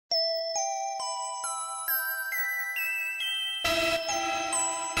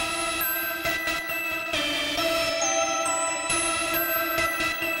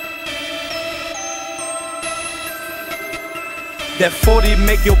That 40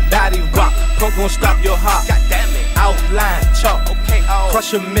 make your body rock. Punk gon' stop your heart. God damn it. Outline, chalk. Okay,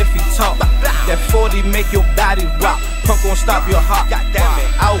 crush him if he talk. That 40 make your body rock. Punk gon' stop your heart. God damn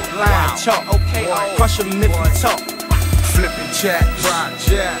it. Outline, chalk. Okay, crush him if he talk. Flippin' chat,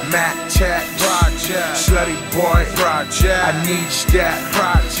 project, Mac chat, project, slutty boy, project, I need that,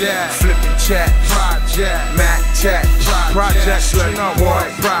 project, flippin' chat, project, Mac chat, project, slutty boy,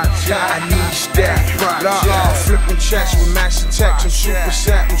 project, I need that, project, flippin' chats with Max and Tex, I'm super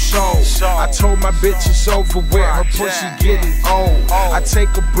set, I'm sold. I told my bitch it's over with, her pussy getting old. I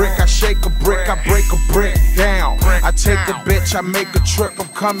take a brick, I shake a brick, I break a brick down. I take a bitch, I make a trip, I'm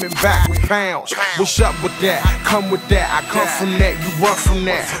coming back with pounds. What's up with that? Come with that. I come from that, you run from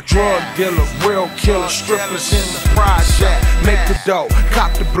that. Drug dealer, real killer, strippers in the project. Make the dough,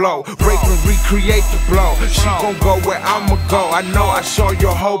 cop the blow, break and recreate the blow. She gon' go where I'ma go. I know I saw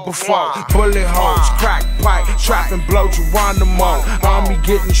your hoe before. Bullet holes, crack pipe, trap and blow Geronimo. Army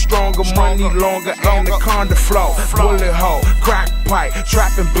getting stronger, money longer, anaconda flow. Bullet hole, crack pipe,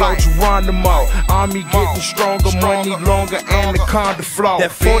 trap and blow Geronimo. Army getting stronger, money longer, anaconda flow.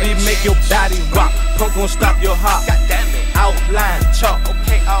 That 40 make your body rock. Punk gon' stop your heart. God damn it. Outline, chalk.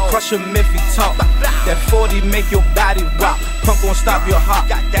 Okay, crush him if he talk. That 40 make your body rock. Punk gon' stop your heart.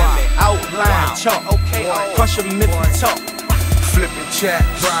 God damn it. Outline, chalk. Okay, crush him if he talk. Flippin' chat,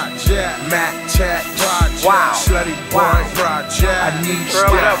 project, Mac chat, project, slutty boy, project, I need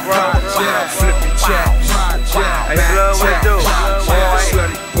that, project, flippin' chat, project, Mac chat, project,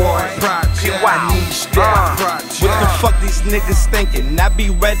 slutty boy, project, I need that, project. What the fuck these niggas thinking? I be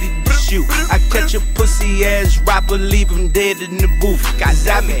ready to shoot. I catch a pussy ass rapper, leave him dead in the booth. Cause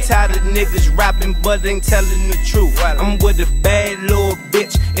I be tired of niggas rapping but ain't telling the truth. I'm with a bad little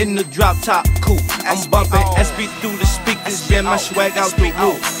bitch in the drop top coupe. I'm bumping SB through the speakers, yeah, my swag out the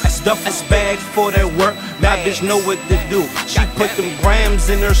roof. Stuff is bag for that work, my bitch know what to do. She put them grams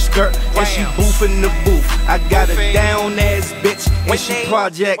in her skirt and she boofing the booth. I got a down ass bitch and she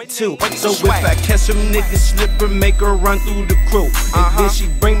project too. So if I catch some niggas slippin', make her run through the crew. And then she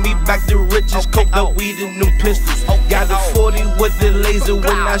bring me back the riches, coke the weed and them pistols. Got a 40 with the laser,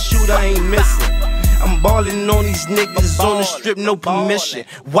 when I shoot I ain't missing. I'm ballin' on these niggas on the strip, no permission.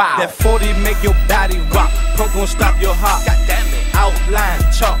 Wow. That 40 make your body rock. Punk gon' stop your heart. God damn it. Outline,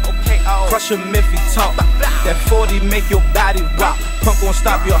 chalk. Okay, crush him if he talk. That 40 make your body rock. Punk gon'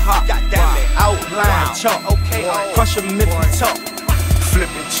 stop your heart. God damn it. Outline, chalk. Okay, crush him if he talk.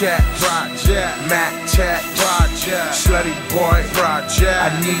 Flippin' chat, project, Mac chat, project, slutty boy, project,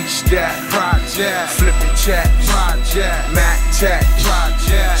 I need that, project, flippin' chat, project, Mac chat,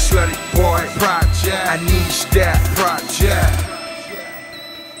 project,